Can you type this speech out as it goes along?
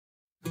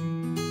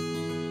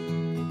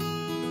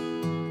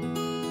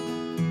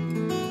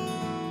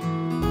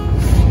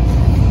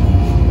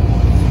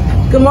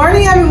Good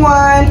morning,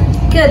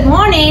 everyone. Good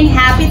morning.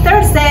 Happy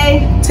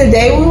Thursday.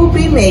 Today we will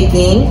be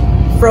making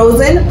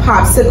frozen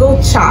popsicle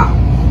chop.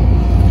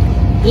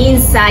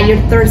 Inside your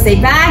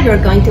Thursday bag,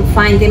 you're going to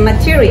find the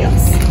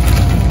materials: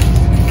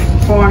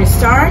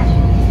 cornstarch,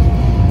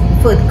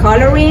 food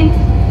coloring,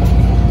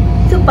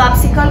 2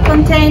 popsicle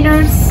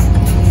containers,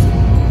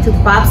 2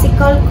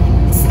 popsicle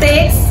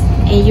sticks,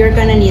 and you're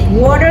gonna need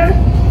water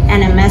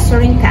and a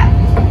measuring cup.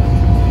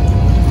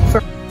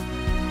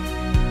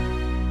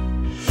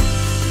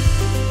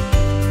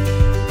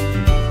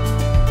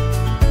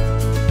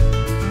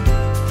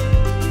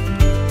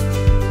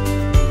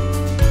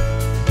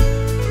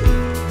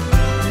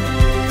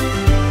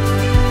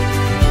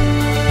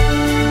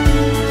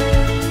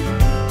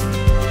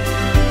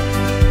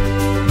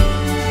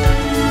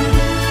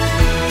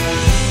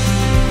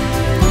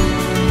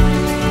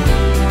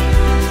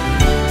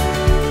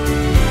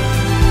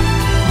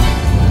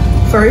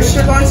 First,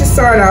 you're going to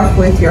start off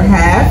with your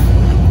half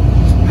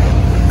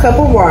cup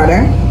of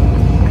water.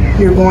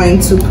 You're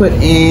going to put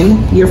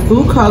in your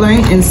food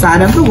coloring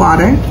inside of the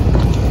water.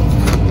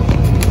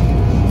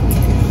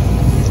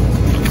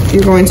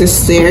 You're going to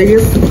stir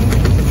your food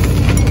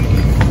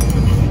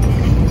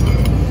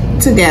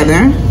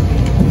together.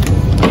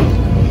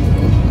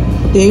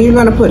 Then you're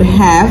going to put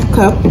half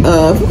cup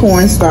of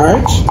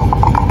cornstarch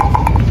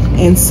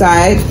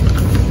inside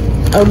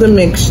of the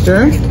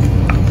mixture.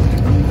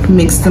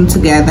 Mix them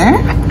together,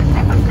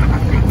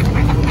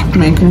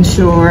 making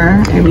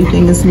sure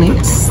everything is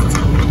mixed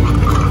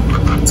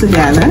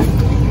together.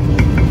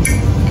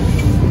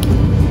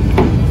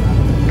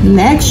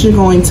 Next, you're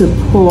going to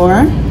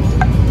pour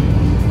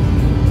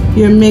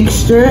your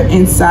mixture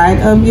inside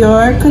of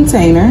your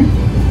container.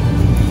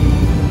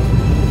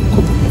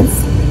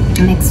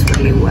 Mix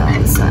really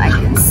well so I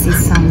can see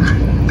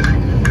some.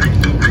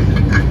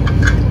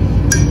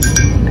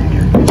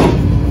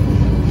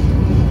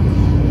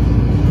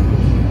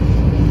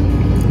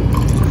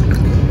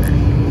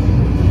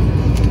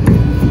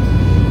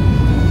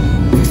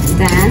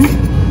 Then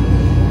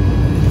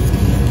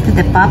put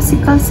the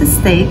popsicle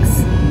sticks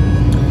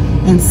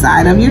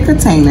inside of your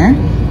container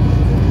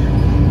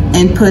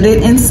and put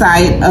it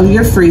inside of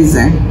your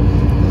freezer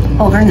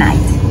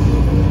overnight.